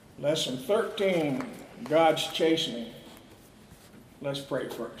Lesson 13, God's chastening. Let's pray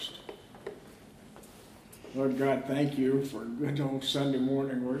first. Lord God, thank you for a good old Sunday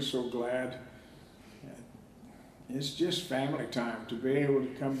morning. We're so glad. It's just family time to be able to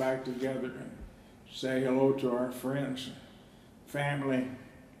come back together and say hello to our friends, family,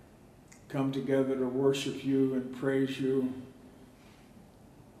 come together to worship you and praise you.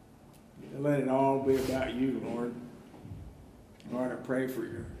 Let it all be about you, Lord. Lord, I pray for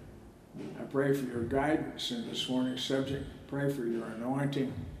your guidance in this morning's subject. Pray for your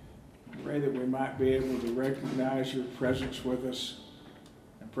anointing. Pray that we might be able to recognize your presence with us.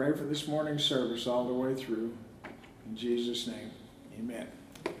 And pray for this morning's service all the way through. In Jesus' name, amen.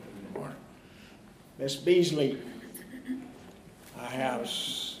 Good morning. Miss Beasley,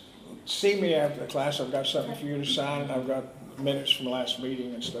 see me after the class. I've got something for you to sign. I've got minutes from last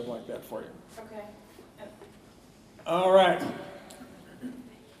meeting and stuff like that for you. Okay. All right.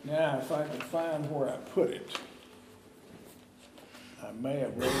 Now, if I can find where I put it. I may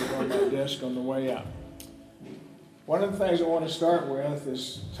have laid it on my desk on the way out. One of the things I want to start with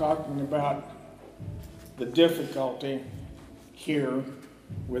is talking about the difficulty here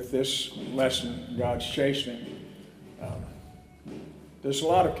with this lesson, God's chastening. There's a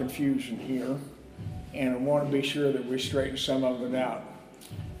lot of confusion here, and I want to be sure that we straighten some of it out.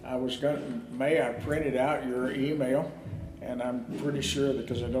 I printed out your email, and I'm pretty sure that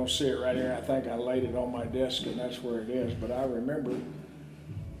because I don't see it right here, I think I laid it on my desk, and that's where it is. But I remember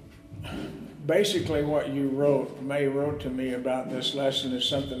basically what May wrote to me about this lesson is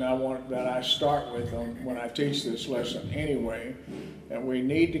something I want that I start with when I teach this lesson anyway, that we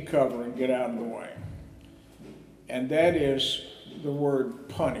need to cover and get out of the way. And that is the word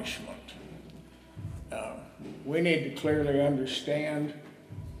punishment. We need to clearly understand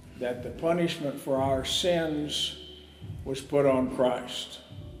that the punishment for our sins was put on Christ.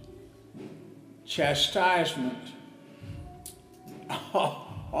 Chastisement,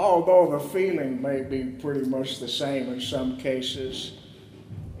 although the feeling may be pretty much the same in some cases,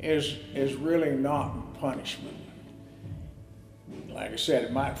 is really not punishment. Like I said,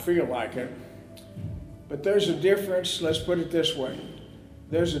 it might feel like it, but there's a difference. Let's put it this way.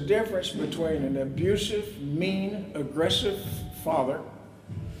 There's a difference between an abusive, mean, aggressive father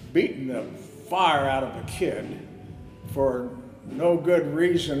beating the fire out of a kid for no good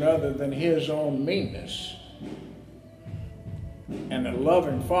reason other than his own meanness, and a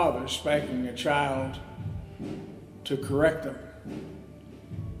loving father spanking a child to correct them.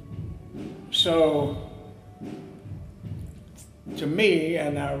 So, to me,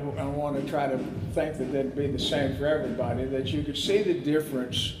 and I want to try to think that that'd be the same for everybody, that you could see the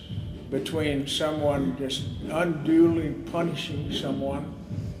difference between someone just unduly punishing someone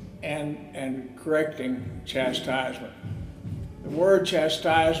and correcting chastisement. The word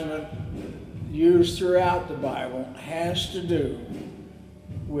chastisement used throughout the Bible has to do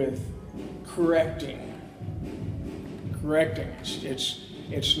with correcting.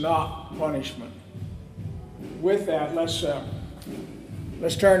 It's not punishment. With that, let's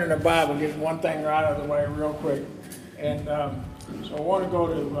turn in the Bible, get one thing right out of the way real quick. And so I want to go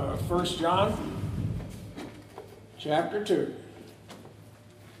to 1 John chapter 2.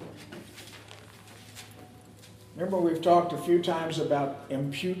 Remember, we've talked a few times about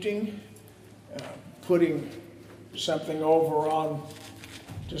imputing, putting something over on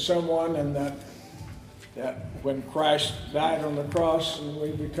to someone, and that when Christ died on the cross and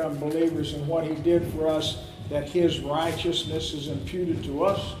we become believers in what he did for us, that his righteousness is imputed to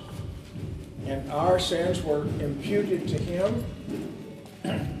us, and our sins were imputed to him.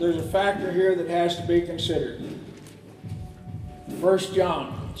 There's a factor here that has to be considered. 1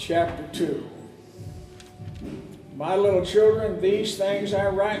 John chapter 2. My little children, these things I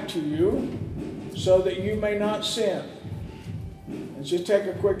write to you so that you may not sin. And just take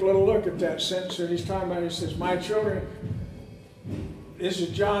a quick little look at that sentence that he's talking about. He says, my children, this is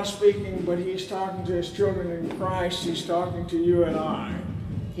John speaking, but he's talking to his children in Christ. He's talking to you and I.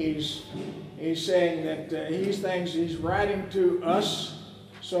 He's saying that these things he's writing to us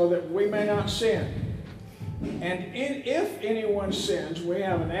so that we may not sin. And if anyone sins, we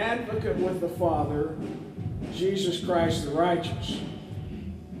have an advocate with the Father, Jesus Christ the righteous.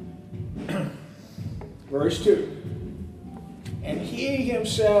 Verse 2. And he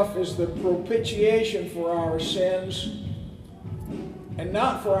himself is the propitiation for our sins, and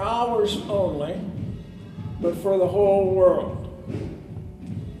not for ours only, but for the whole world.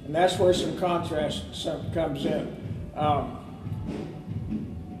 And that's where some contrast comes in.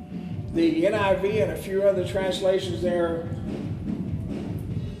 The NIV and a few other translations there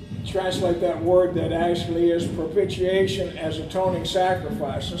translate that word that actually is propitiation as atoning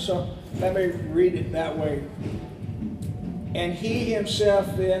sacrifice. And so let me read it that way. And he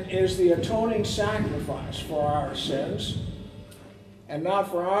himself then is the atoning sacrifice for our sins, and not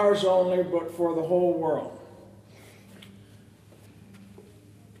for ours only, but for the whole world.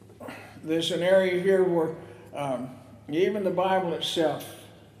 There's an area here where even the Bible itself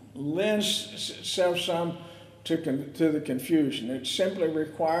lends itself some to the confusion. It simply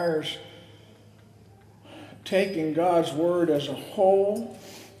requires taking God's Word as a whole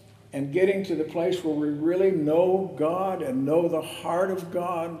and getting to the place where we really know God and know the heart of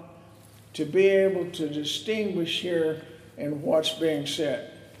God to be able to distinguish here in what's being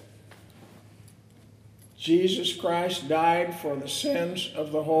said. Jesus Christ died for the sins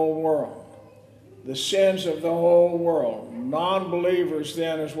of the whole world. The sins of the whole world, non-believers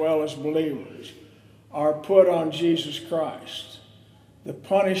then as well as believers, are put on Jesus Christ. The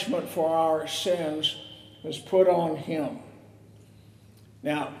punishment for our sins was put on him.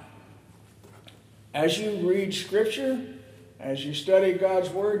 Now, as you read Scripture, as you study God's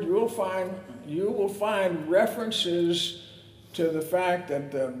Word, you will find references to the fact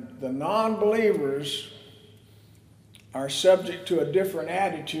that the non-believers are subject to a different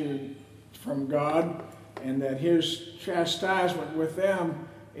attitude from God, and that his chastisement with them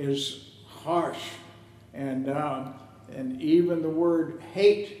is harsh. And even the word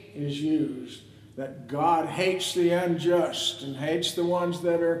hate is used, that God hates the unjust and hates the ones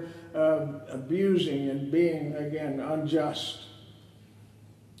that are abusing and being, again, unjust.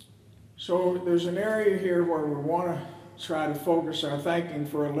 So there's an area here where we want to try to focus our thinking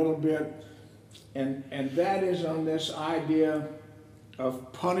for a little bit, and that is on this idea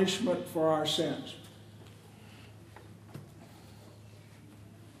of punishment for our sins.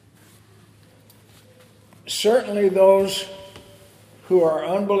 Certainly those who are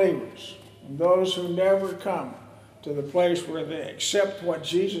unbelievers, and those who never come to the place where they accept what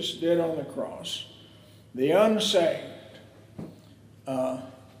Jesus did on the cross, the unsaved,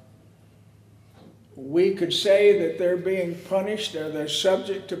 we could say that they're being punished, or they're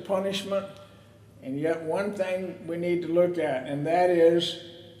subject to punishment, and yet one thing we need to look at, and that is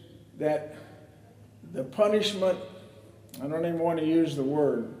that the punishment, I don't even want to use the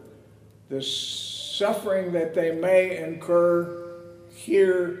word, the suffering that they may incur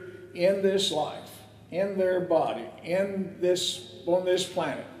here in this life, in their body, on this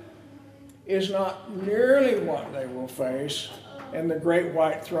planet, is not nearly what they will face in the great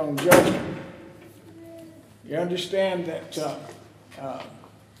white throne judgment. You understand that, let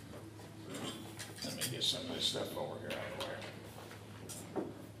me get some of this stuff over here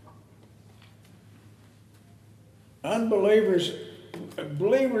out of the way.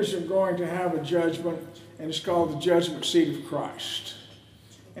 Believers are going to have a judgment, and it's called the judgment seat of Christ.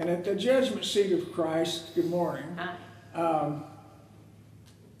 And at the judgment seat of Christ, good morning,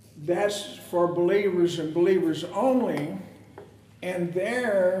 that's for believers and believers only, and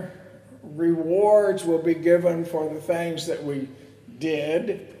their rewards will be given for the things that we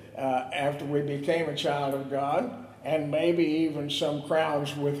did after we became a child of God, and maybe even some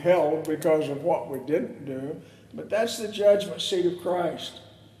crowns withheld because of what we didn't do. But that's the judgment seat of Christ.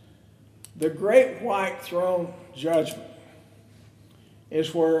 The great white throne judgment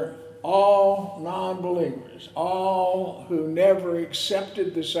is where all non-believers, all who never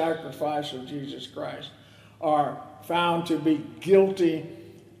accepted the sacrifice of Jesus Christ, are found to be guilty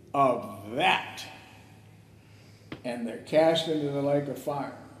of that. And they're cast into the lake of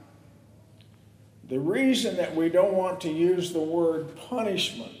fire. The reason that we don't want to use the word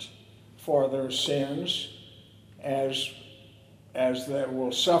punishment for their sins as they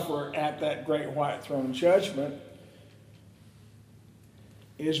will suffer at that great white throne judgment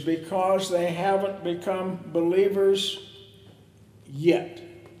is because they haven't become believers yet.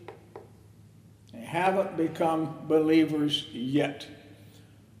 They haven't become believers yet.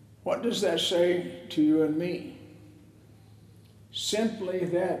 What does that say to you and me? Simply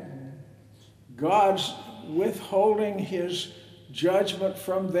that God's withholding his judgment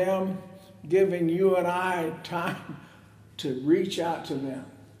from them, giving you and I time to reach out to them,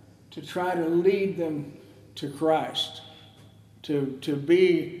 to try to lead them to Christ, to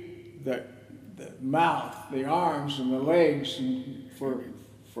be the mouth, the arms, and the legs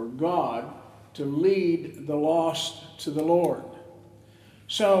for God, to lead the lost to the Lord.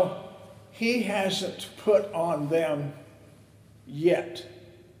 So he hasn't put on them yet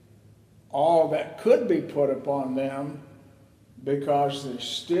all that could be put upon them, because they're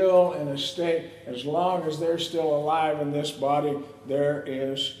still in a state, as long as they're still alive in this body, there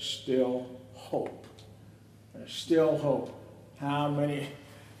is still hope. There's still hope. How many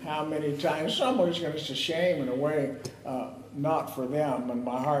how many times, someone's going to, it's a shame in a way, not for them, and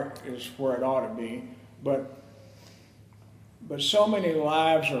my heart is where it ought to be, but so many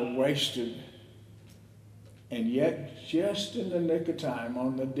lives are wasted, and yet just in the nick of time,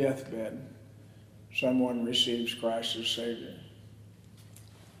 on the deathbed, someone receives Christ as Savior.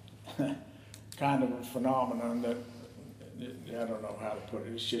 Kind of a phenomenon that, I don't know how to put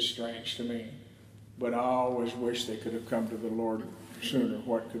it, it's just strange to me. But I always wish they could have come to the Lord sooner.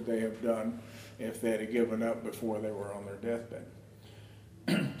 What could they have done if they had given up before they were on their deathbed?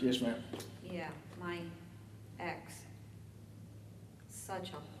 Yes, ma'am. Yeah, my ex,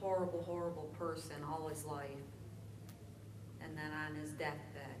 such a horrible, horrible person all his life. And then on his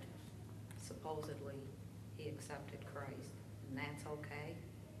deathbed, supposedly, he accepted Christ. And that's okay?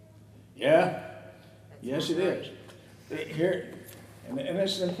 Yeah. That's Yes, not it right. is. Here, and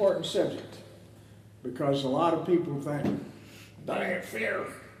it's an important subject, because a lot of people think, that ain't fair,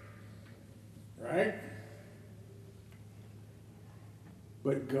 right?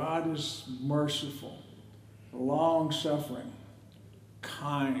 But God is merciful, long-suffering,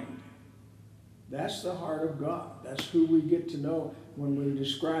 kind. That's the heart of God. That's who we get to know when we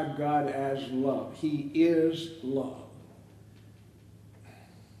describe God as love. He is love.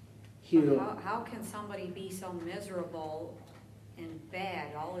 How can somebody be so miserable and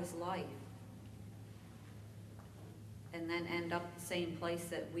bad all his life and then end up the same place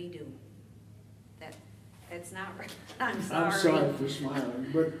that we do? It's not right. I'm sorry. I'm sorry for smiling,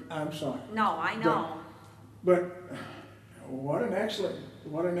 but I'm sorry. No, I know. But what an excellent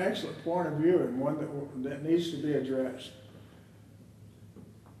point of view, and one that needs to be addressed.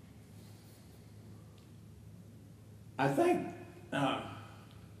 I think,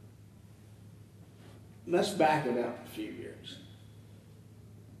 let's back it up a few years.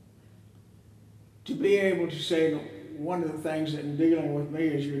 To be able to say that one of the things that in dealing with me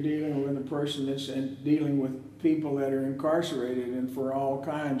is you're dealing with a person that's dealing with people that are incarcerated and for all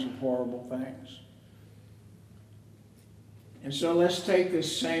kinds of horrible things. And so let's take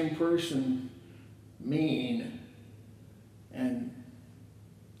this same person, mean and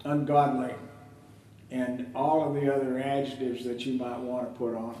ungodly, and all of the other adjectives that you might want to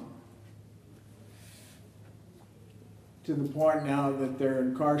put on them, to the point now that they're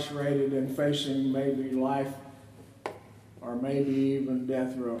incarcerated and facing maybe life or maybe even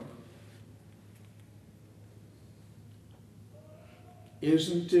death row.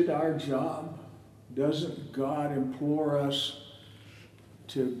 Isn't it our job? Doesn't God implore us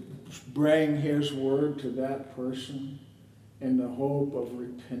to bring His word to that person in the hope of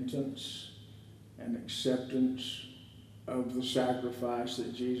repentance and acceptance of the sacrifice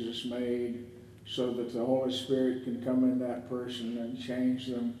that Jesus made, so that the Holy Spirit can come in that person and change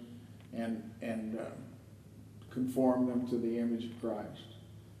them and conform them to the image of Christ?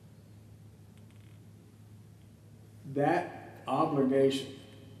 That obligation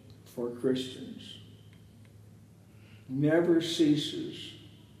for Christians never ceases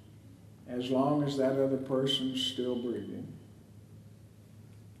as long as that other person's still breathing.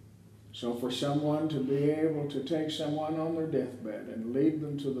 So for someone to be able to take someone on their deathbed and lead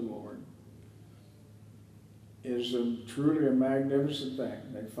them to the Lord is truly a magnificent thing.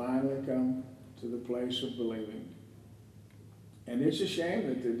 They finally come to the place of believing. And it's a shame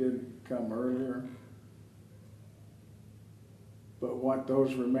that they didn't come earlier. But what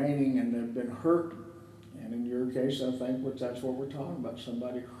those remaining, and they've been hurt, and in your case, I think that's what we're talking about,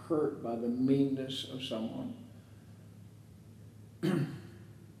 somebody hurt by the meanness of someone,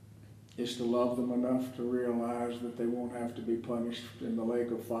 is to love them enough to realize that they won't have to be punished in the lake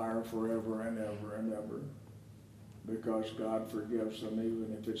of fire forever and ever and ever, because God forgives them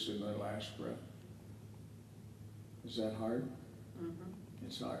even if it's in their last breath. Is that hard? Mm-hmm.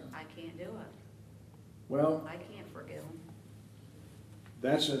 It's hard. I can't do it. Well, I can't forgive them.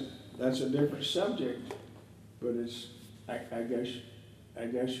 that's a different subject, but it's I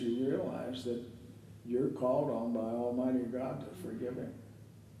guess you realize that you're called on by Almighty God to forgive him,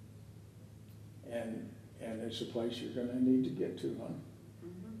 and it's a place you're going to need to get to, huh?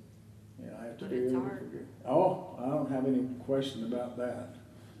 Mm-hmm. Yeah, I have to But be it's able to hard. forgive. Oh, I don't have any question about that.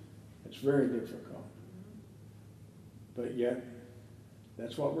 It's very difficult. But yet,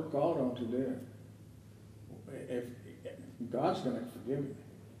 that's what we're called on to do. If God's going to forgive him.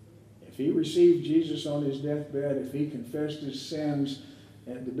 If he received Jesus on his deathbed, if he confessed his sins,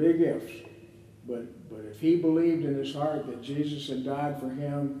 and the big ifs, but if he believed in his heart that Jesus had died for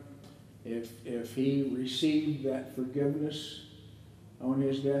him, if he received that forgiveness on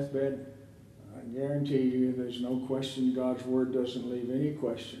his deathbed, I guarantee you there's no question. God's word doesn't leave any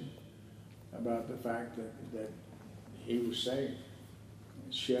question about the fact that he was saved.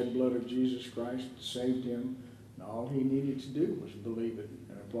 The shed blood of Jesus Christ saved him, and all he needed to do was believe it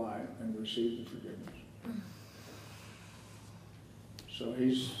and apply it and receive the forgiveness. So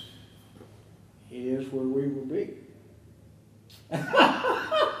he is where we will be. Can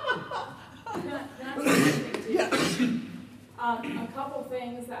I say something too? A couple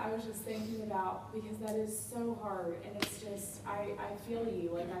things that I was just thinking about, because that is so hard, and it's just, I feel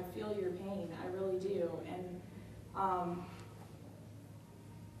you, like I feel your pain, I really do. And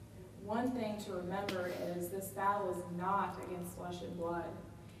one thing to remember is this battle is not against flesh and blood.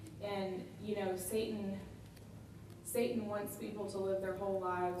 And, you know, Satan wants people to live their whole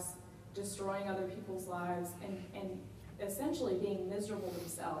lives destroying other people's lives and essentially being miserable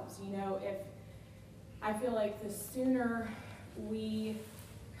themselves. You know, I feel like the sooner we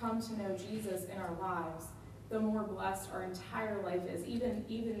come to know Jesus in our lives, the more blessed our entire life is.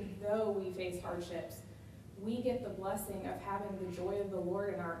 Even though we face hardships, we get the blessing of having the joy of the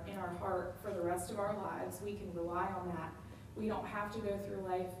Lord in our heart for the rest of our lives. We can rely on that. We don't have to go through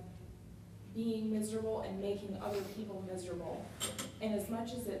life being miserable and making other people miserable. And as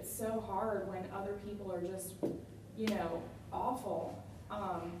much as it's so hard when other people are just, you know, awful,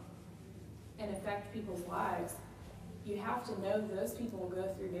 and affect people's lives, you have to know those people will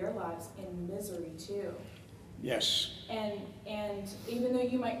go through their lives in misery too. Yes. And even though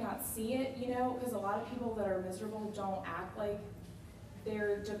you might not see it, you know, because a lot of people that are miserable don't act like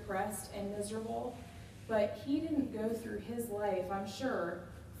they're depressed and miserable, but he didn't go through his life, I'm sure,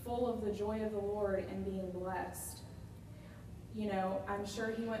 full of the joy of the Lord and being blessed. You know, I'm sure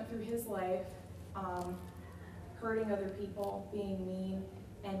he went through his life hurting other people, being mean,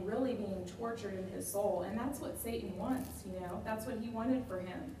 and really being tortured in his soul. And that's what Satan wants, you know. That's what he wanted for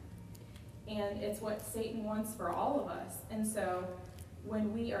him. And it's what Satan wants for all of us. And so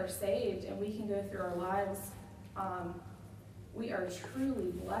when we are saved and we can go through our lives, we are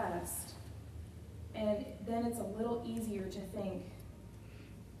truly blessed. And then it's a little easier to think,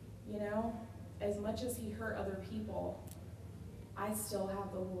 you know, as much as he hurt other people, I still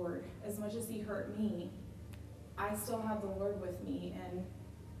have the Lord. As much as he hurt me, I still have the Lord with me. And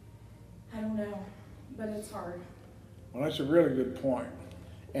I don't know, but it's hard. Well, that's a really good point.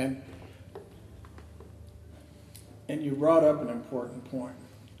 And you brought up an important point.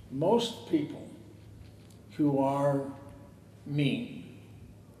 Most people who are mean,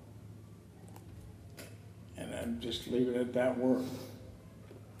 and I'm just leaving it at that word,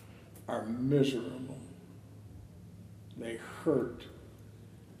 are miserable. They hurt.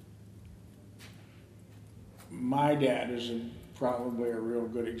 My dad is probably a real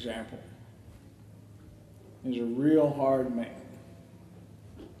good example. He's a real hard man.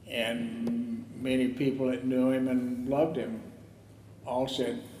 And many people that knew him and loved him all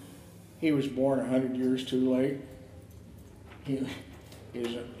said he was born 100 years too late. He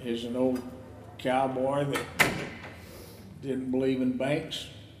is an old cowboy that didn't believe in banks,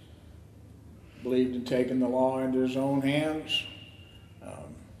 believed in taking the law into his own hands,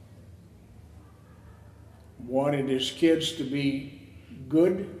 wanted his kids to be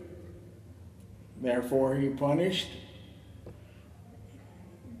good, therefore he punished,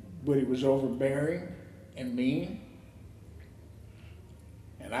 but he was overbearing and mean.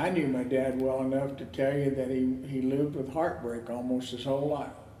 And I knew my dad well enough to tell you that he lived with heartbreak almost his whole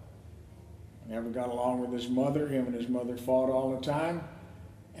life. Never got along with his mother. Him and his mother fought all the time.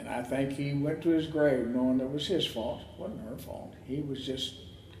 And I think he went to his grave knowing it was his fault. It wasn't her fault. He was just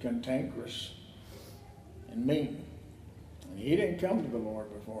cantankerous and mean. And he didn't come to the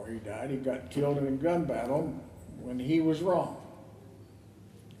Lord before he died. He got killed in a gun battle when he was wrong.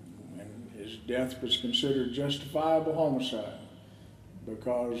 And his death was considered justifiable homicide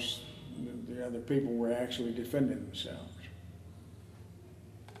because the other people were actually defending themselves.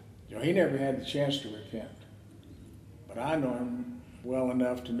 You know, he never had the chance to repent. But I know him well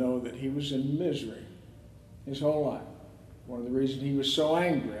enough to know that he was in misery his whole life. One of the reasons he was so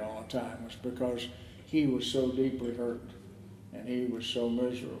angry all the time was because he was so deeply hurt and he was so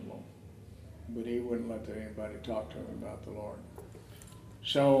miserable. But he wouldn't let anybody talk to him about the Lord.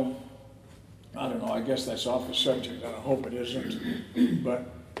 So, I don't know, I guess that's off the subject. I hope it isn't. But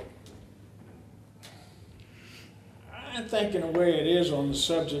I think in a way it is on the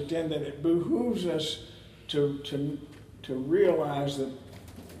subject in that it behooves us to realize that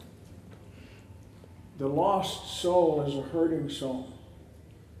the lost soul is a hurting soul.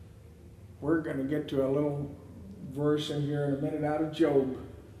 We're going to get to a little verse in here in a minute out of Job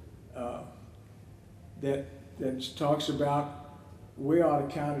that talks about we ought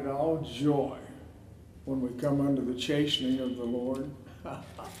to count it all joy when we come under the chastening of the Lord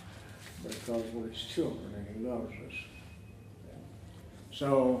because we're his children and he loves us.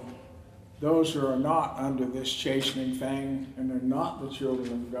 So those who are not under this chastening thing, and they're not the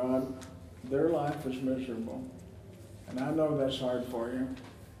children of God, their life is miserable. And I know that's hard for you,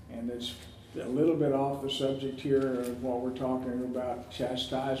 and it's a little bit off the subject here of what we're talking about,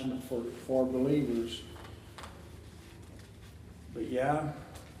 chastisement for believers. But yeah,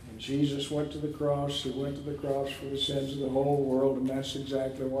 when Jesus went to the cross, he went to the cross for the sins of the whole world, and that's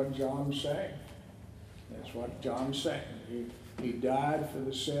exactly what John's saying. That's what John's saying. He died for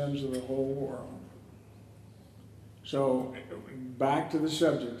the sins of the whole world. So back to the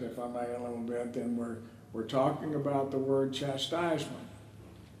subject, if I may, a little bit, then we're talking about the word chastisement.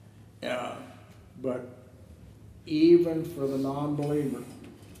 But even for the non-believer,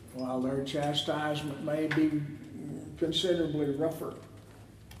 while their chastisement may be considerably rougher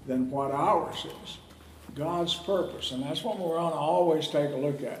than what ours is, God's purpose, and that's what we want to always take a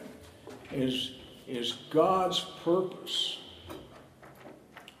look at, is God's purpose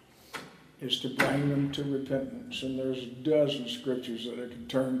is to bring them to repentance. And there's a dozen scriptures that I can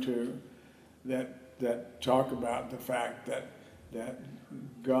turn to that talk about the fact that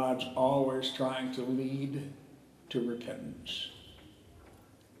God's always trying to lead to repentance.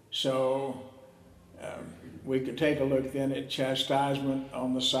 So we could take a look then at chastisement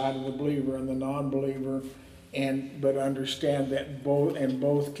on the side of the believer and the non-believer, but understand that in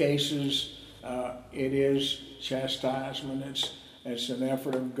both cases it is chastisement. It's an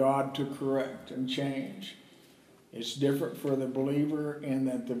effort of God to correct and change. It's different for the believer in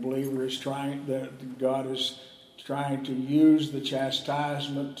that the believer is God is trying to use the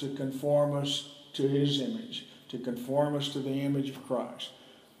chastisement to conform us to his image, to conform us to the image of Christ.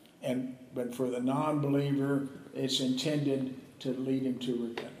 But for the non-believer, it's intended to lead him to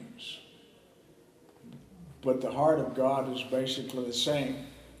repentance. But the heart of God is basically the same.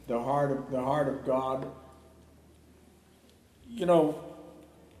 The heart of God. You know,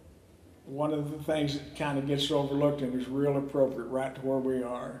 one of the things that kind of gets overlooked and is real appropriate right to where we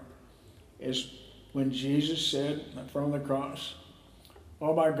are is when Jesus said from the cross,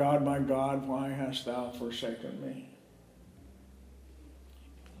 "Oh my God, why hast thou forsaken me?"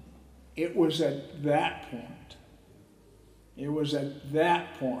 It was at that point. It was at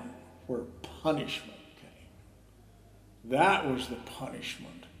that point where punishment came. That was the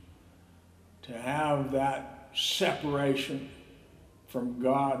punishment. To have that separation from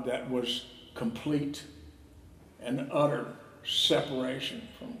God that was complete and utter separation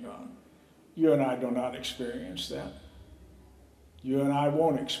from God. You and I do not experience that. You and I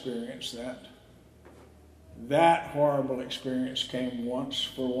won't experience that. That horrible experience came once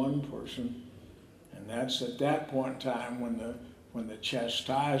for one person, and that's at that point in time when the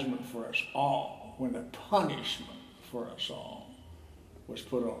chastisement for us all, when the punishment for us all was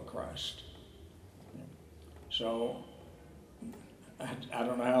put on Christ. So I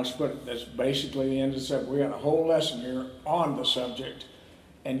don't know how else to put it. That's basically the end of the subject. We got a whole lesson here on the subject,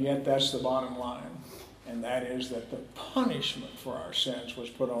 and yet that's the bottom line. And that is that the punishment for our sins was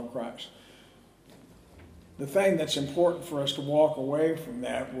put on Christ. The thing that's important for us to walk away from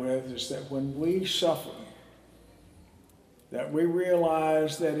that with is that when we suffer, that we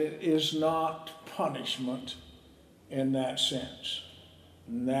realize that it is not punishment in that sense.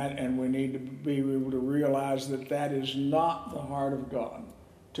 And we need to be able to realize that that is not the heart of God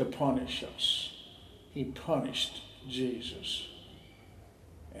to punish us. He punished Jesus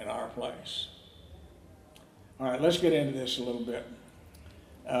in our place. All right, let's get into this a little bit.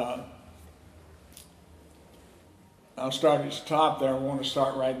 I'll start at the top there. I want to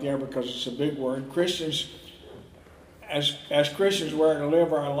start right there because it's a big word. Christians, as Christians, we're to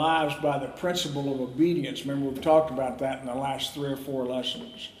live our lives by the principle of obedience. Remember, we've talked about that in the last 3 or 4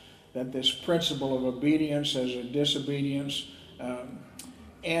 lessons, that this principle of obedience as a disobedience.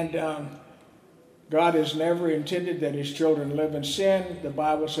 God has never intended that his children live in sin. The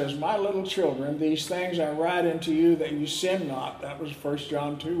Bible says, "My little children, these things I write unto you that you sin not." That was 1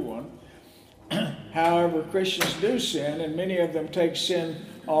 John 2:1. However, Christians do sin, and many of them take sin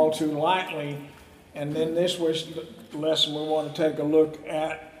all too lightly. And then this was the lesson we want to take a look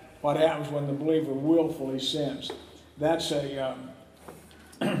at what happens when the believer willfully sins. That's a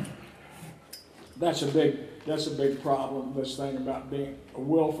big problem. This thing about being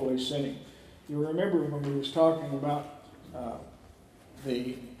willfully sinning. You remember when we was talking about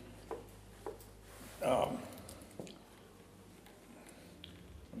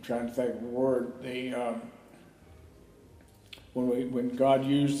I'm trying to think of the word. When God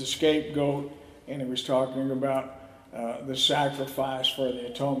used the scapegoat, and he was talking about the sacrifice for the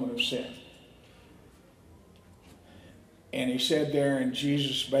atonement of sin. And he said there, and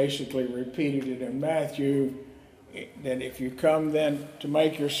Jesus basically repeated it in Matthew, that if you come then to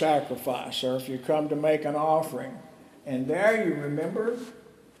make your sacrifice, or if you come to make an offering, and there you remember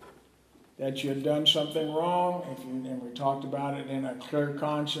that you had done something wrong, and we talked about it in a clear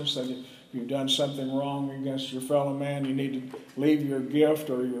conscience, that if you've done something wrong against your fellow man, you need to leave your gift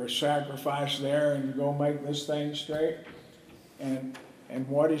or your sacrifice there and go make this thing straight. And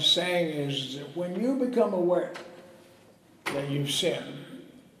what he's saying is that when you become aware that you've sinned,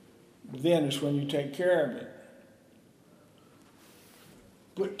 then is when you take care of it.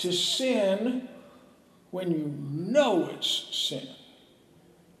 But to sin when you know it's sin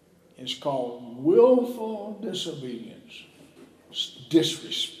is called willful disobedience. It's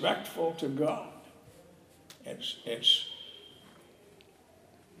disrespectful to God. It's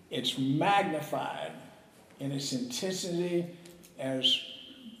magnified in its intensity as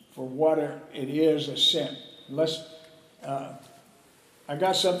for what it is, a sin. I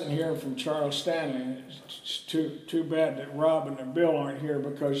got something here from Charles Stanley. It's too bad that Robin and Bill aren't here,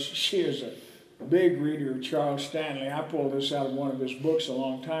 because she is a big reader of Charles Stanley. I pulled this out of one of his books a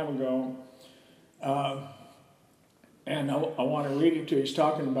long time ago. And I want to read it to you. He's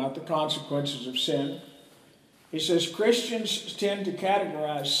talking about the consequences of sin. He says, Christians tend to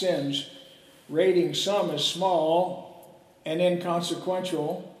categorize sins, rating some as small and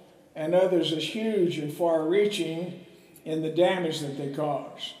inconsequential, and others as huge and far-reaching in the damage that they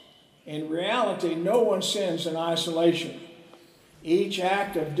cause. In reality, no one sins in isolation. Each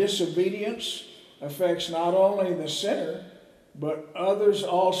act of disobedience affects not only the sinner, but others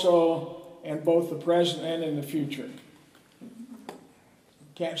also in both the present and in the future.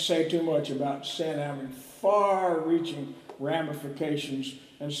 Can't say too much about sin having far-reaching ramifications,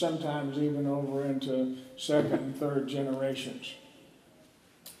 and sometimes even over into second and third generations.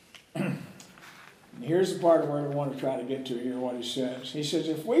 Here's the part where we want to try to get to here, what he says. He says,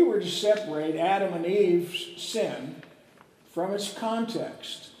 if we were to separate Adam and Eve's sin from its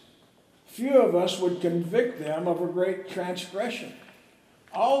context, few of us would convict them of a great transgression.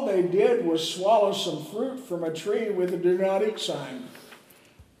 All they did was swallow some fruit from a tree with a do not eat sign.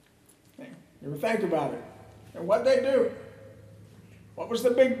 You ever think about it? And what'd they do? What was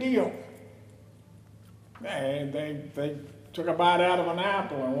the big deal? They took a bite out of an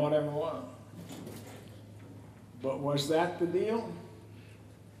apple or whatever it was. But was that the deal?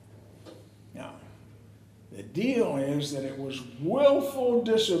 No. The deal is that it was willful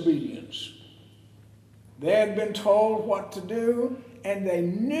disobedience. They had been told what to do, and they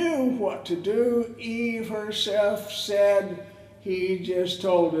knew what to do. Eve herself said, he just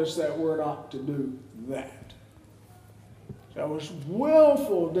told us that we're not to do that. So it was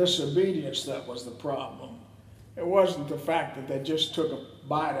willful disobedience that was the problem. It wasn't the fact that they just took a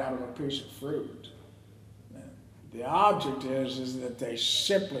bite out of a piece of fruit. The object is that they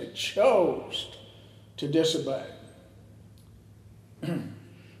simply chose to disobey.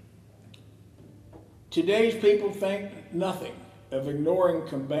 Today's people think nothing of ignoring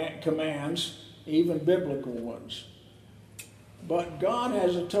commands, even biblical ones. But God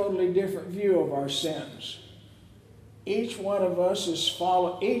has a totally different view of our sins. Each one is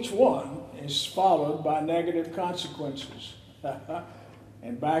followed by negative consequences.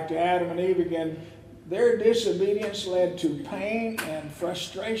 And back to Adam and Eve again, their disobedience led to pain and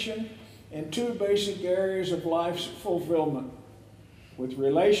frustration in two basic areas of life's fulfillment, with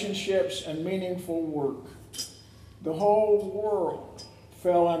relationships and meaningful work. The whole world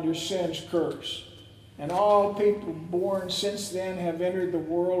fell under sin's curse, and all people born since then have entered the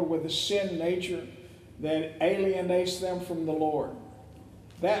world with a sin nature that alienates them from the Lord.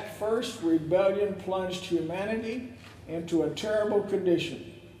 That first rebellion plunged humanity into a terrible condition.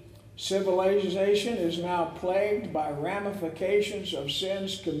 Civilization is now plagued by ramifications of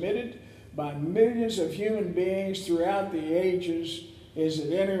sins committed by millions of human beings throughout the ages. Is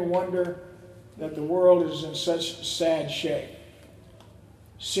it any wonder that the world is in such sad shape?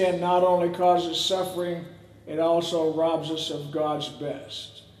 Sin not only causes suffering, it also robs us of God's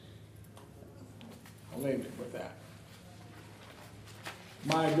best. I'll leave it with that.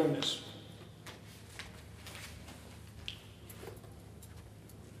 My goodness.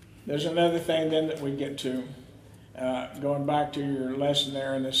 There's another thing then that we get to, going back to your lesson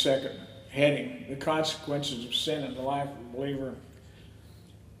there in the second heading, the consequences of sin in the life of a believer.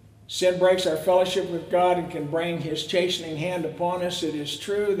 Sin breaks our fellowship with God and can bring his chastening hand upon us. It is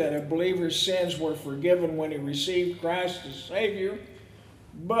true that a believer's sins were forgiven when he received Christ as Savior,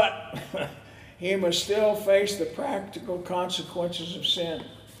 but he must still face the practical consequences of sin.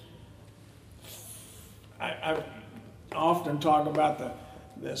 I often talk about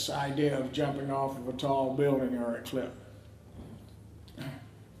this idea of jumping off of a tall building or a cliff.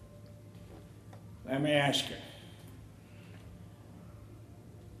 Let me ask you,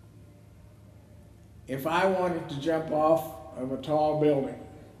 if I wanted to jump off of a tall building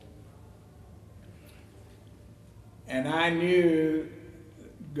and I knew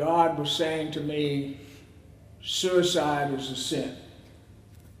God was saying to me, suicide is a sin,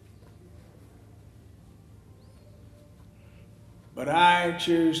 but I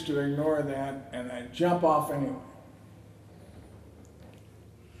choose to ignore that and I jump off anyway.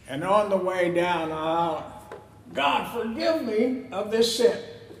 And on the way down, God, forgive me of this sin.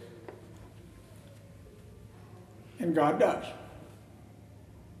 And God does.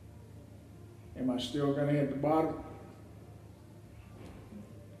 Am I still going to hit the bottom?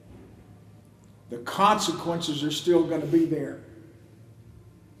 The consequences are still going to be there.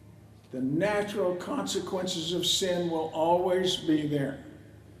 The natural consequences of sin will always be there.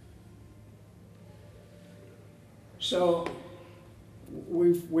 So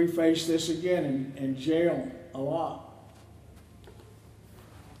we face this again in jail a lot.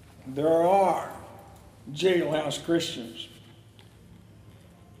 There are jailhouse Christians.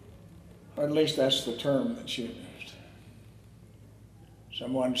 Or at least that's the term that's used.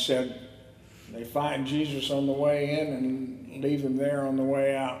 Someone said they find Jesus on the way in and leave him there on the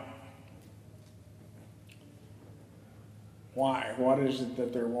way out. Why? What is it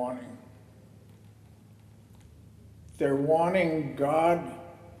that they're wanting? They're wanting God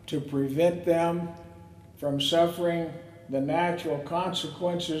to prevent them from suffering the natural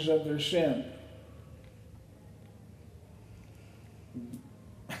consequences of their sin.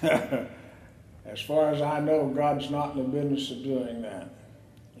 As far as I know, God's not in the business of doing that.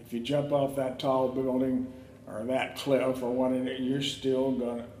 If you jump off that tall building or that cliff or whatever, you're still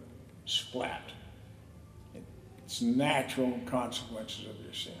going to splat. It's natural consequences of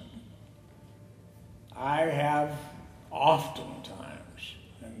your sin. I have oftentimes,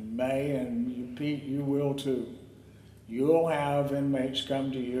 and May and you, Pete, you will too. You'll have inmates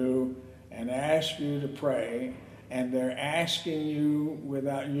come to you and ask you to pray, and they're asking you,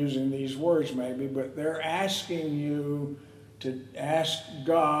 without using these words maybe, but they're asking you to ask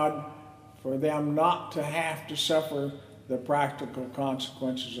God for them not to have to suffer the practical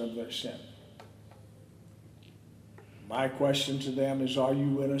consequences of their sin. My question to them is, are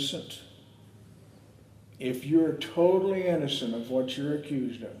you innocent? If you're totally innocent of what you're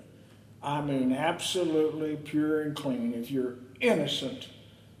accused of, I mean absolutely pure and clean, if you're innocent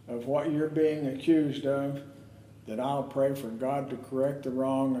of what you're being accused of, then I'll pray for God to correct the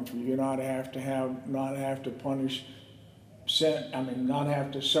wrong and for you not have to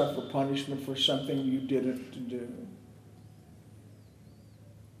suffer punishment for something you didn't do.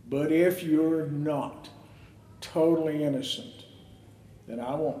 But if you're not totally innocent, then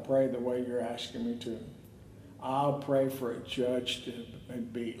I won't pray the way you're asking me to. I'll pray for a judge to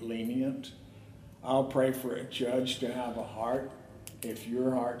be lenient. I'll pray for a judge to have a heart. If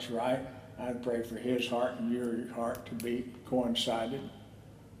your heart's right, I'd pray for his heart and your heart to be coincided.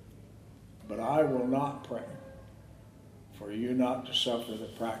 But I will not pray for you not to suffer the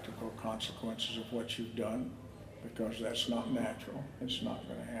practical consequences of what you've done, because that's not natural. It's not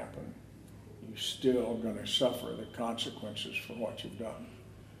going to happen. You're still going to suffer the consequences for what you've done.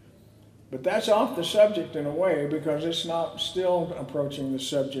 But that's off the subject in a way, because it's not still approaching the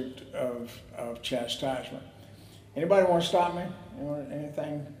subject of chastisement. Anybody want to stop me?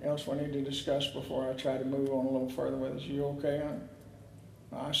 Anything else we need to discuss before I try to move on a little further with us? You okay on it?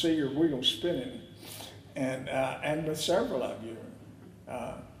 I see your wheels spinning, and with several of you.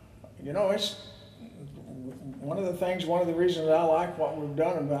 It's one of the reasons I like what we've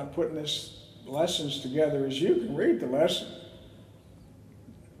done about putting this lessons together is you can read the lesson.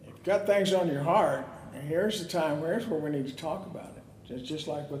 If you've got things on your heart, and here's where we need to talk about it. It's just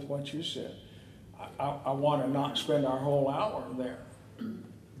like with what you said. I want to not spend our whole hour there,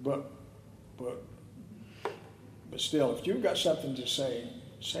 but still, if you've got something to say,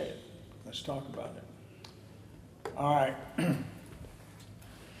 say it. Let's talk about it. All right.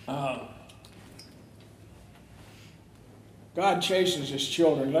 God chastens his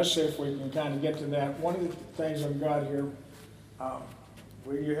children. Let's see if we can kind of get to that. One of the things I've got here,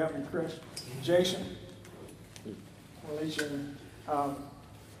 will you help me, Chris? Jason?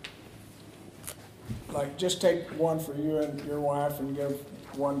 Just take one for you and your wife and give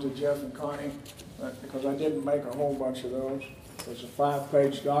one to Jeff and Connie, because I didn't make a whole bunch of those. There's a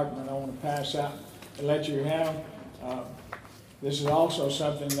 5-page document I want to pass out and let you have. This is also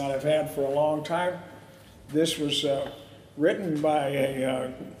something that I've had for a long time. This was written by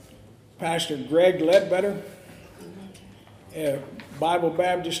a Pastor Greg Ledbetter at Bible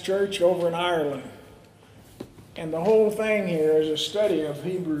Baptist Church over in Ireland. And the whole thing here is a study of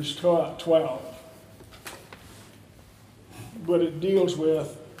Hebrews 12. But it deals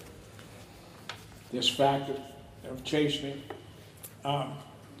with this fact of chastening.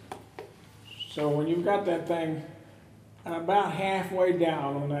 So when you've got that thing about halfway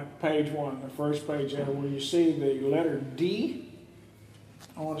down on that page 1, the first page there, where you see the letter D,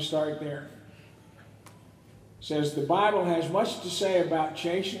 I want to start there. It says the Bible has much to say about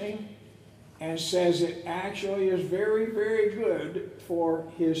chastening, and says it actually is very, very good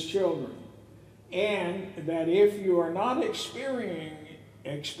for his children. And that if you are not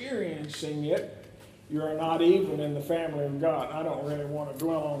experiencing it, you are not even in the family of God. I don't really want to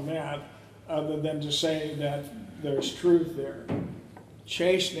dwell on that other than to say that there's truth there.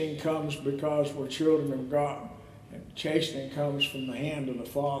 Chastening comes because we're children of God. And chastening comes from the hand of the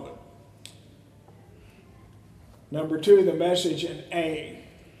Father. Number 2, the message in A.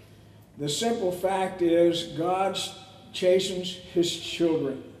 The simple fact is God chastens his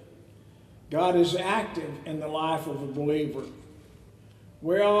children. God is active in the life of a believer.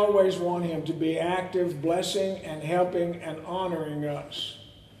 We always want him to be active, blessing and helping and honoring us.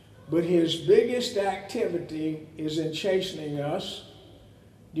 But his biggest activity is in chastening us.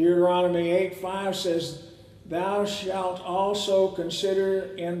 Deuteronomy 8:5 says, "Thou shalt also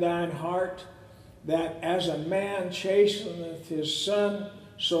consider in thine heart that as a man chasteneth his son,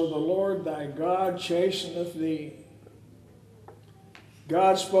 so the Lord thy God chasteneth thee."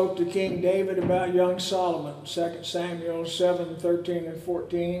 God spoke to King David about young Solomon, 2 Samuel 7:13 and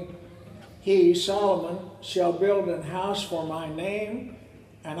 14. "He, Solomon, shall build an house for my name,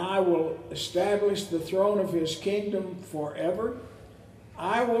 and I will establish the throne of his kingdom forever.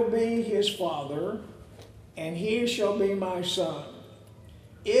 I will be his father, and he shall be my son.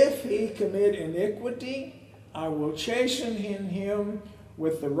 If he commit iniquity, I will chasten him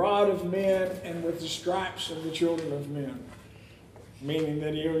with the rod of men and with the stripes of the children of men." Meaning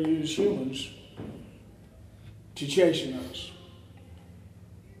that he'll use humans to chasten us.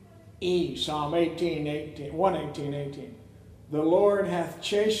 E, Psalm 118:18. "The Lord hath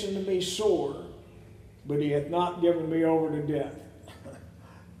chastened me sore, but he hath not given me over to death."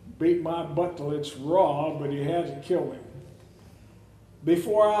 Beat my butt till it's raw, but he hasn't killed me.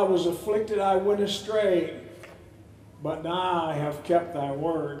 "Before I was afflicted, I went astray, but now I have kept thy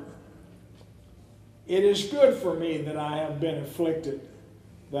word. It is good for me that I have been afflicted,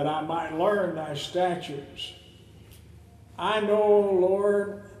 that I might learn thy statutes. I know,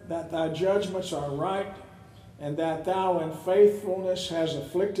 Lord, that thy judgments are right, and that thou in faithfulness hast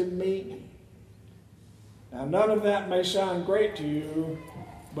afflicted me." Now, none of that may sound great to you,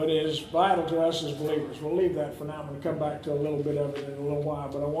 but it is vital to us as believers. We'll leave that for now. I'm going to come back to a little bit of it in a little while,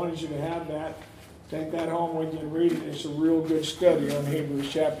 but I wanted you to have that. Take that home with you and read it. It's a real good study on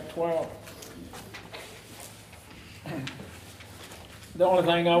Hebrews chapter 12. The only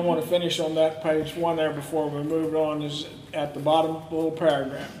thing I want to finish on that page 1 there before we move on is at the bottom of the little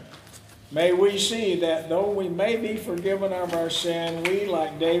paragraph. "May we see that though we may be forgiven of our sin, we,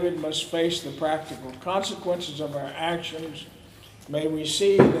 like David, must face the practical consequences of our actions. May we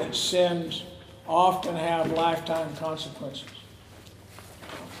see that sins often have lifetime consequences."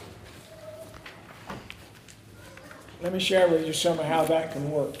 Let me share with you some of how that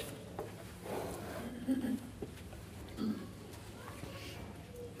can work.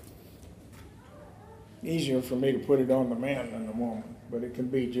 Easier for me to put it on the man than the woman, but it can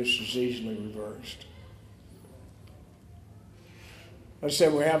be just as easily reversed. Let's say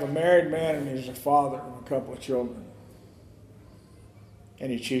we have a married man and he's a father of a couple of children,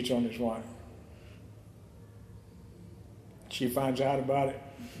 and he cheats on his wife. She finds out about it,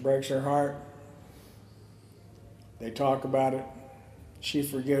 breaks her heart. They talk about it. She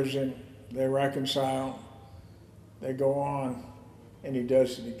forgives him. They reconcile. They go on, and he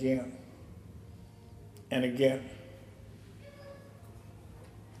does it again and again,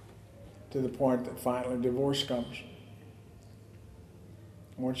 to the point that finally divorce comes.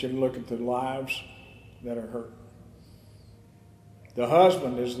 I want you to look at the lives that are hurt. The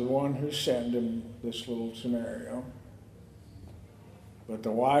husband is the one who sinned in this little scenario, but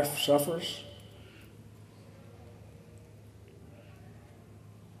the wife suffers.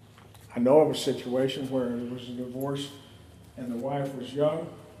 I know of a situation where there was a divorce and the wife was young.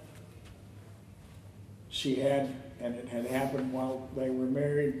 She had, and it had happened while they were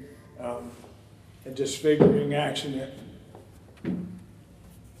married, a disfiguring accident.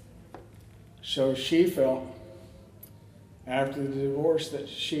 So she felt, after the divorce, that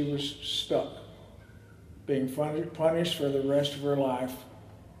she was stuck, being punished for the rest of her life,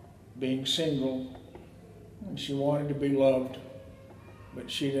 being single, and she wanted to be loved,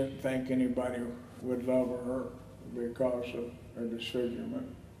 but she didn't think anybody would love her because of her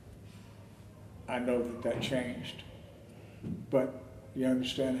disfigurement. I know that changed, but you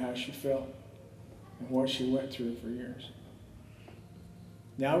understand how she felt. and what she went through for years.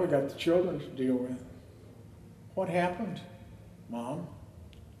 Now we got the children to deal with. What happened, Mom?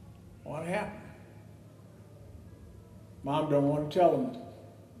 What happened? Mom don't want to tell them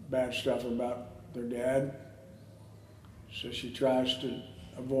bad stuff about their dad, so she tries to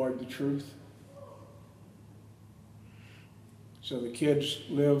avoid the truth. So the kids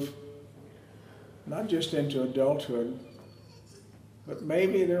live not just into adulthood, but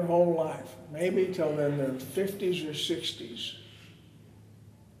maybe their whole life, maybe till they're in their 50s or 60s,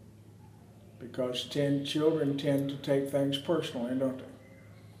 because children tend to take things personally, don't they?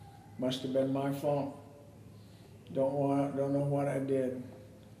 Must have been my fault. Don't know what I did.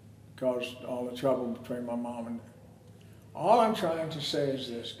 Caused all the trouble between my mom and dad. All I'm trying to say is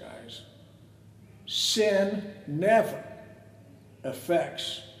this, guys. Sin never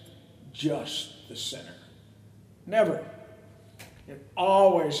affects just the sinner. Never. It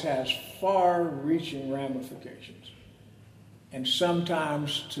always has far-reaching ramifications, and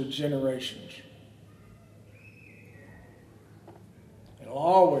sometimes to generations. It'll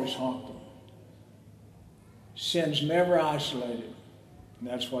always haunt them. Sin's never isolated. And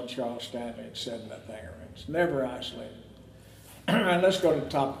that's what Charles Stanley had said in that thing. It's never isolated. And let's go to the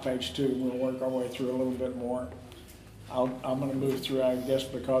top of page 2. We'll work our way through a little bit more. I'm going to move through, I guess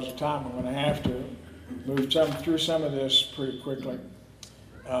because of time, I'm going to have to move through some of this pretty quickly.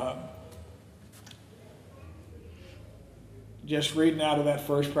 Just reading out of that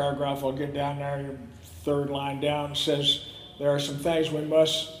first paragraph, I'll get down there, your third line down, it says, there are some things we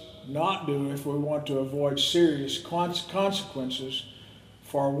must not do if we want to avoid serious consequences.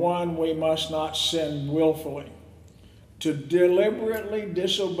 For one, we must not sin willfully. To deliberately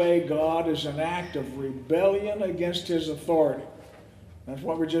disobey God is an act of rebellion against His authority. That's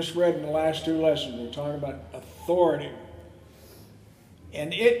what we just read in the last 2 lessons. We're talking about authority.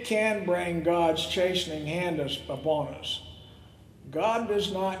 And it can bring God's chastening hand upon us. God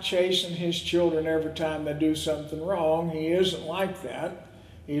does not chasten His children every time they do something wrong. He isn't like that.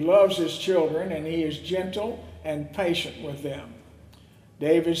 He loves His children, and He is gentle and patient with them.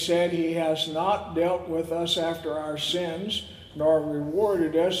 David said, He has not dealt with us after our sins, nor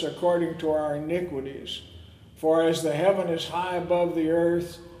rewarded us according to our iniquities. For as the heaven is high above the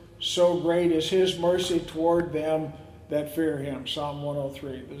earth, so great is His mercy toward them that fear Him. Psalm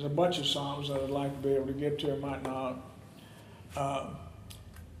 103. There's a bunch of psalms that I'd like to be able to get to, I might not.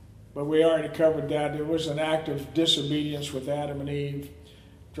 But we already covered that. There was an act of disobedience with Adam and Eve.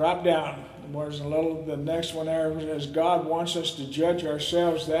 Drop down. The next one there says God wants us to judge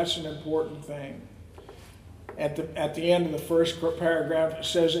ourselves. That's an important thing. At the end of the first paragraph, it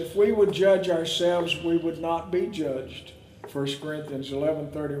says, if we would judge ourselves, we would not be judged. 1 Corinthians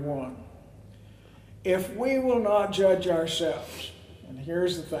 11:31. If we will not judge ourselves, and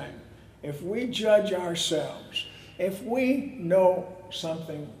here's the thing, if we judge ourselves, if we know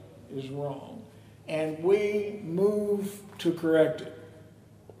something is wrong, and we move to correct it,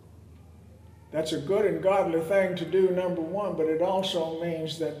 that's a good and godly thing to do, number one, but it also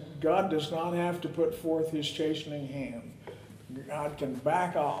means that God does not have to put forth His chastening hand. God can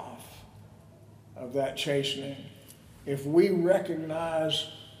back off of that chastening if we recognize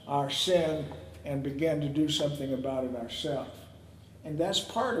our sin and begin to do something about it ourselves. And that's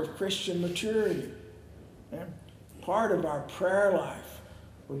part of Christian maturity. Part of our prayer life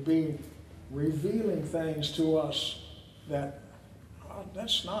would be revealing things to us that, oh,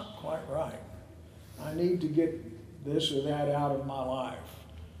 that's not quite right. I need to get this or that out of my life.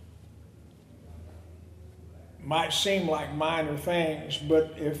 Might seem like minor things,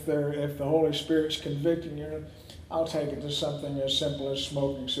 but if the Holy Spirit's convicting you, I'll take it to something as simple as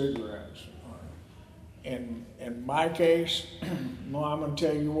smoking cigarettes. In my case, no, I'm going to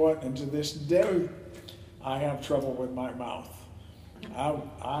tell you what, and to this day, I have trouble with my mouth. I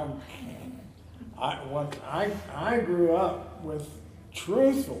grew up with,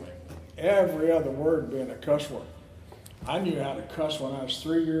 truthfully, every other word being a cuss word. I knew how to cuss when I was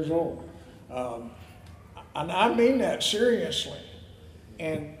 3 years old. And I mean that seriously.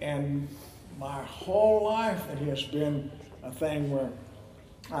 And my whole life it has been a thing where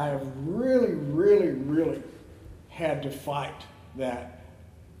I have really, really, really had to fight that.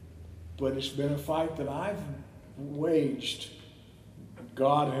 But it's been a fight that I've waged.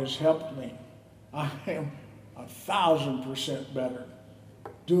 God has helped me. I am 1,000% better.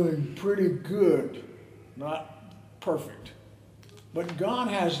 Doing pretty good, not perfect. But God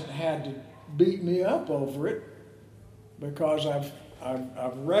hasn't had to beat me up over it because I've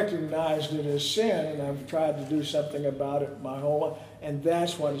recognized it as sin and I've tried to do something about it my whole life. And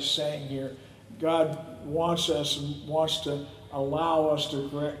that's what it's saying here. God wants us and wants to allow us to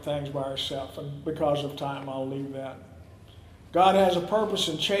correct things by ourselves. And because of time, I'll leave that. God has a purpose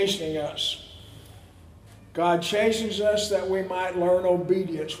in chastening us. God chastens us that we might learn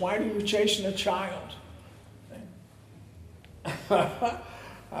obedience. Why do you chasten a child?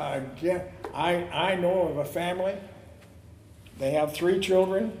 I know of a family. They have 3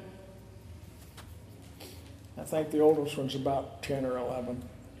 children. I think the oldest one's about 10 or 11.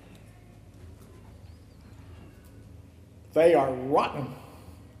 They are rotten.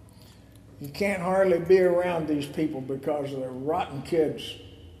 You can't hardly be around these people because they're rotten kids.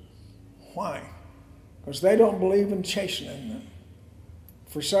 Why? Because they don't believe in chastening them.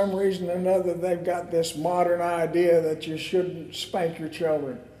 For some reason or another, they've got this modern idea that you shouldn't spank your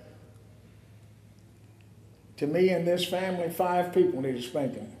children. To me, in this family, 5 people need a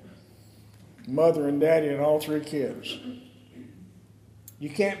spanking. Mother and daddy and all 3 kids. You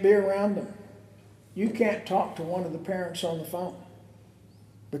can't be around them. You can't talk to one of the parents on the phone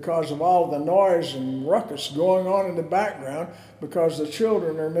because of all the noise and ruckus going on in the background because the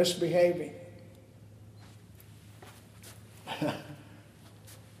children are misbehaving. A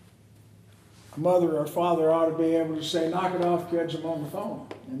mother or father ought to be able to say, knock it off, kids, I'm on the phone.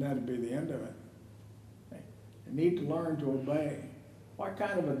 And that'd be the end of it. They need to learn to obey. What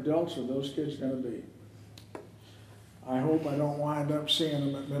kind of adults are those kids going to be? I hope I don't wind up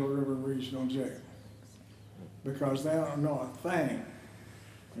seeing them at Middle River Regional Jail because they don't know a thing.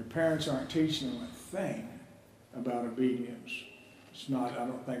 Their parents aren't teaching them a thing about obedience. It's not, I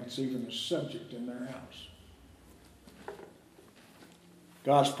don't think it's even a subject in their house.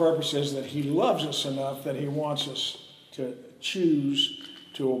 God's purpose is that He loves us enough that He wants us to choose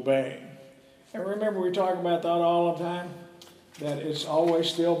to obey. And remember, we talk about that all the time, that it's always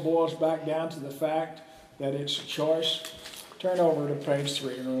still boils back down to the fact that it's a choice. Turn over to page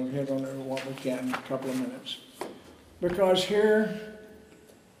 3 and we'll hit on what we can in a couple of minutes. Because here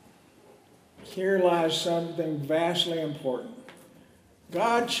lies something vastly important.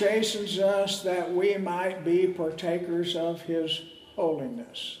 God chastens us that we might be partakers of His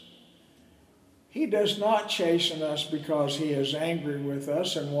holiness. He does not chasten us because He is angry with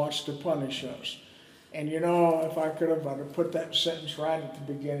us and wants to punish us. And you know, if I could have, I'd have put that sentence right at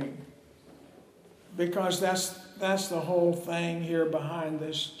the beginning. Because that's the whole thing here behind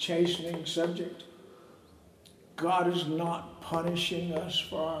this chastening subject. God is not punishing us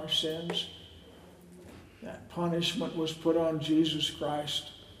for our sins. That punishment was put on Jesus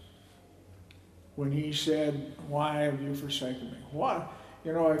Christ when He said, why have you forsaken me? Why?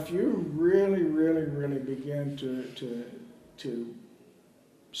 You know, if you really, really, really begin to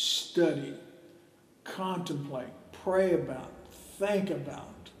study, contemplate, pray about, think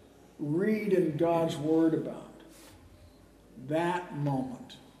about, read in God's Word about that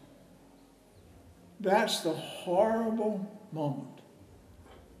moment, that's the horrible moment.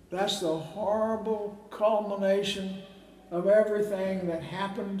 That's the horrible culmination of everything that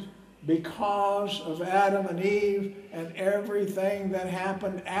happened because of Adam and Eve, and everything that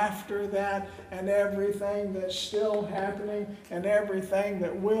happened after that, and everything that's still happening, and everything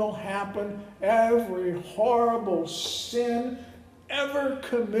that will happen. Every horrible sin ever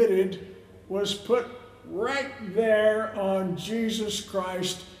committed was put right there on Jesus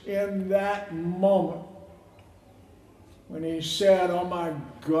Christ in that moment when He said, oh my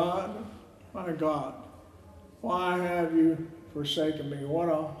God, why have you forsaken me? What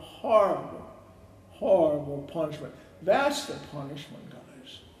a horrible, horrible punishment. That's the punishment,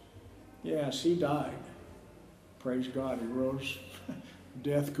 guys. Yes, He died. Praise God, He rose.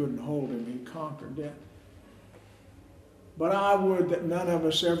 Death couldn't hold Him. He conquered death. But I would that none of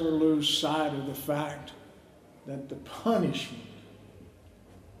us ever lose sight of the fact that the punishment,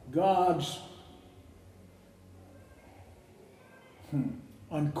 God's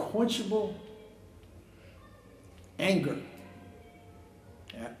unquenchable anger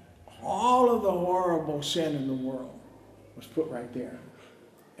at all of the horrible sin in the world was put right there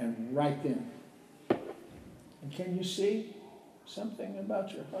and right then. And can you see something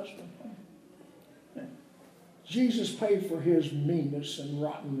about your husband? Jesus paid for his meanness and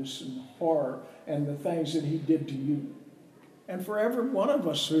rottenness and horror and the things that He did to you. And for every one of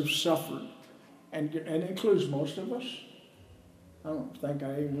us who've suffered, and includes most of us. I don't think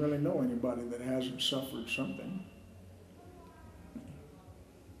I even really know anybody that hasn't suffered something.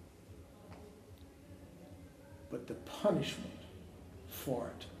 But the punishment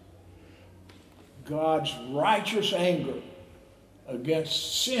for it, God's righteous anger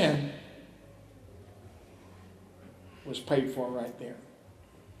against sin, was paid for right there.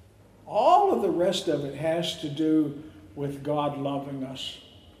 All of the rest of it has to do with God loving us.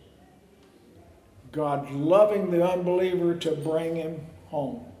 God loving the unbeliever to bring him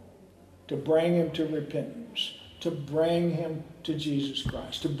home, to bring him to repentance, to bring him to Jesus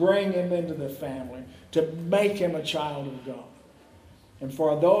Christ, to bring him into the family, to make him a child of God. And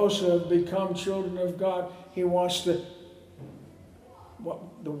for those who have become children of God, he wants to, what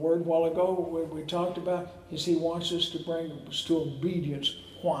the word a while ago we talked about, is he wants us to bring us to obedience.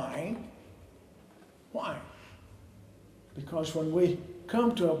 Why? Why? Because when we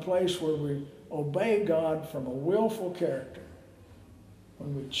come to a place where we obey God from a willful character,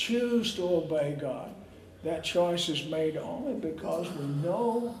 when we choose to obey God, that choice is made only because we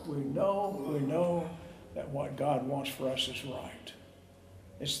know that what God wants for us is right.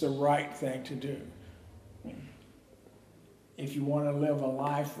 It's the right thing to do. If you want to live a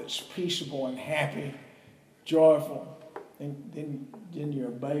life that's peaceable and happy, joyful, then you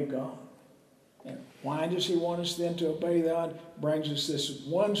obey God. And why does he want us then to obey God? Brings us this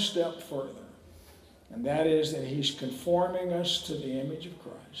one step further. And that is that he's conforming us to the image of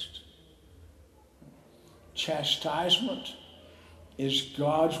Christ. Chastisement is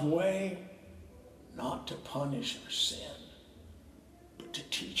God's way not to punish our sin, but to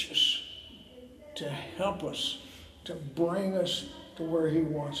teach us, to help us, to bring us to where he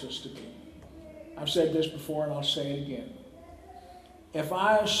wants us to be. I've said this before and I'll say it again. If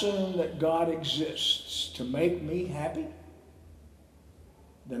I assume that God exists to make me happy,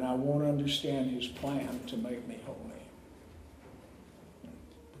 then I won't understand his plan to make me holy.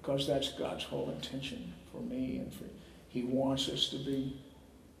 Because that's God's whole intention for me and for he wants us to be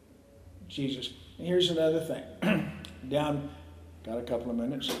Jesus. And here's another thing. Down, got a couple of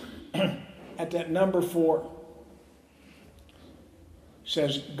minutes. At that number 4,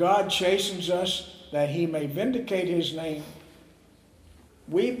 says, God chastens us that he may vindicate his name.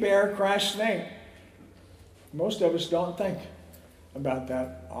 We bear Christ's name. Most of us don't think about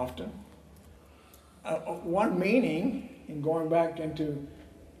that often. One meaning, in going back into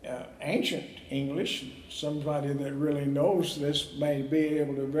ancient English, somebody that really knows this may be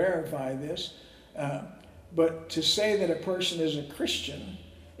able to verify this, but to say that a person is a Christian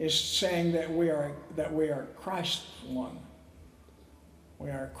is saying that we are Christ's one. We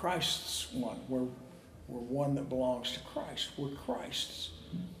are Christ's one. We're one that belongs to Christ. We're Christ's.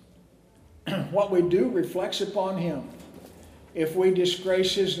 What we do reflects upon him. If we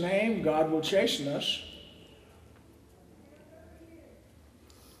disgrace his name, God will chasten us.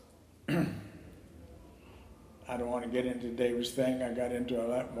 I don't want to get into David's thing. I got into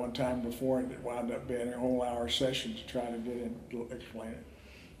that one time before and it wound up being a whole hour session to try to get in to explain it.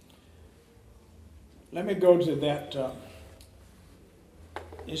 Let me go to that.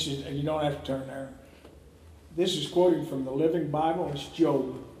 You don't have to turn there. This is quoted from the Living Bible. It's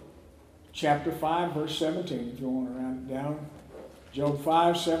Job, chapter 5, verse 17, if you want to round it down. Job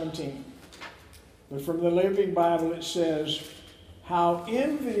 5:17. But from the Living Bible it says, how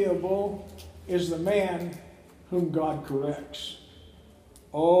enviable is the man whom God corrects.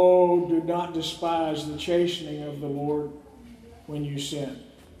 Oh, do not despise the chastening of the Lord when you sin.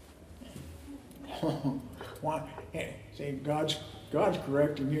 Why? See, God's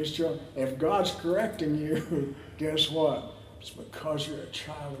correcting his children. If God's correcting you, guess what? It's because you're a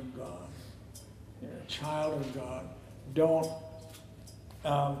child of God. You're a child of God. Don't,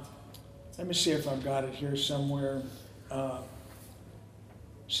 let me see if I've got it here somewhere.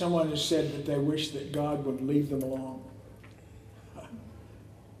 Someone has said that they wish that God would leave them alone.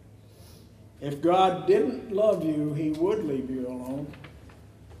 If God didn't love you, he would leave you alone.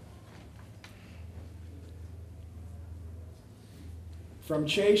 From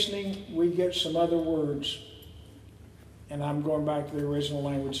chastening, we get some other words. And I'm going back to the original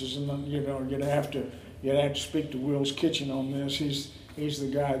languages, and you'd have to speak to Will's Kitchen on this. He's the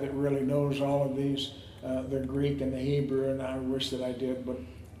guy that really knows all of these, the Greek and the Hebrew, and I wish that I did, but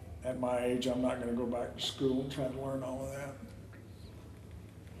at my age, I'm not going to go back to school and try to learn all of that.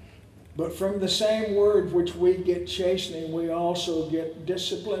 But from the same word which we get chastening, we also get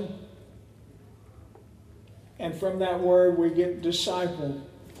discipline. And from that word, we get disciple.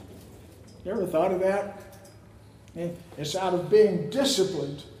 You ever thought of that? It's out of being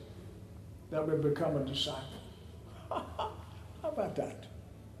disciplined that we become a disciple. How about that?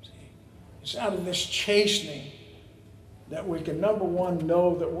 See, it's out of this chastening that we can, number one,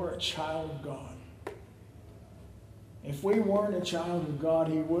 know that we're a child of God. If we weren't a child of God,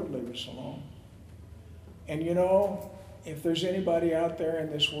 he would leave us alone. And you know, if there's anybody out there in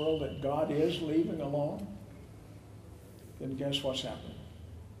this world that God is leaving alone, then guess what's happened?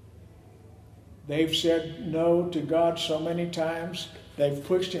 They've said no to God so many times. They've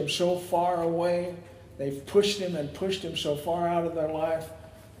pushed him so far away. They've pushed him and pushed him so far out of their life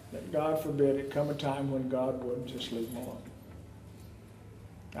that God forbid it come a time when God would just leave them alone.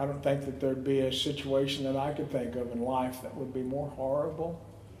 I don't think that there'd be a situation that I could think of in life that would be more horrible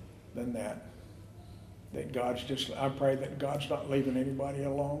than that. I pray that God's not leaving anybody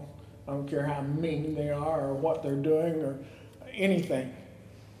alone. I don't care how mean they are or what they're doing or anything.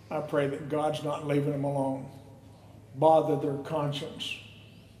 I pray that God's not leaving them alone. Bother their conscience.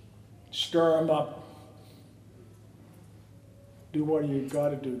 Stir them up. Do what you've got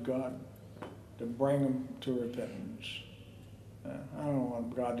to do, God, to bring them to repentance. I don't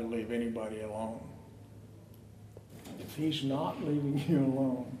want God to leave anybody alone. If He's not leaving you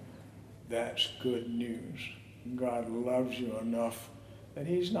alone, that's good news. God loves you enough that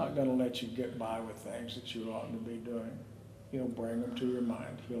He's not going to let you get by with things that you oughtn't to be doing. He'll bring them to your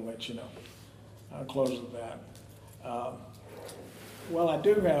mind. He'll let you know. I'll close with that. Well,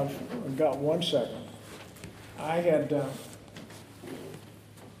 I've got 1 second. I had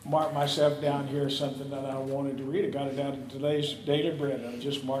marked myself down here something that I wanted to read. I got it out in today's daily bread. I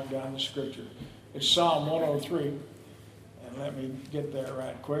just marked down the scripture. It's Psalm 103. And let me get there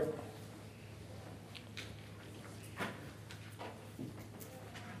right quick.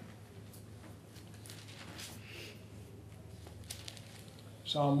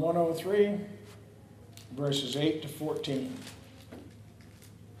 Psalm 103, verses 8 to 14.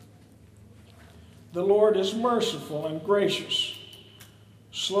 The Lord is merciful and gracious,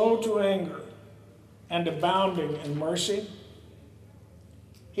 slow to anger, and abounding in mercy.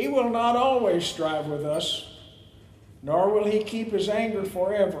 He will not always strive with us, nor will He keep His anger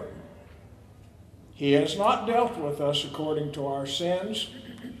forever. He has not dealt with us according to our sins,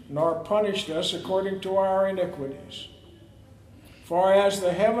 nor punished us according to our iniquities. For as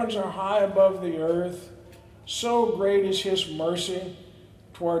the heavens are high above the earth, so great is His mercy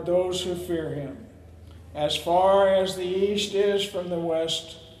toward those who fear Him. As far as the east is from the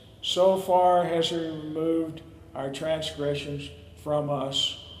west, so far has He removed our transgressions from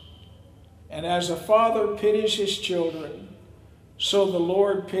us. And as a father pities his children, so the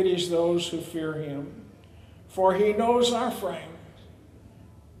Lord pities those who fear Him. For He knows our frame.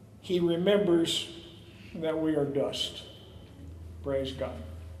 He remembers that we are dust. Praise God.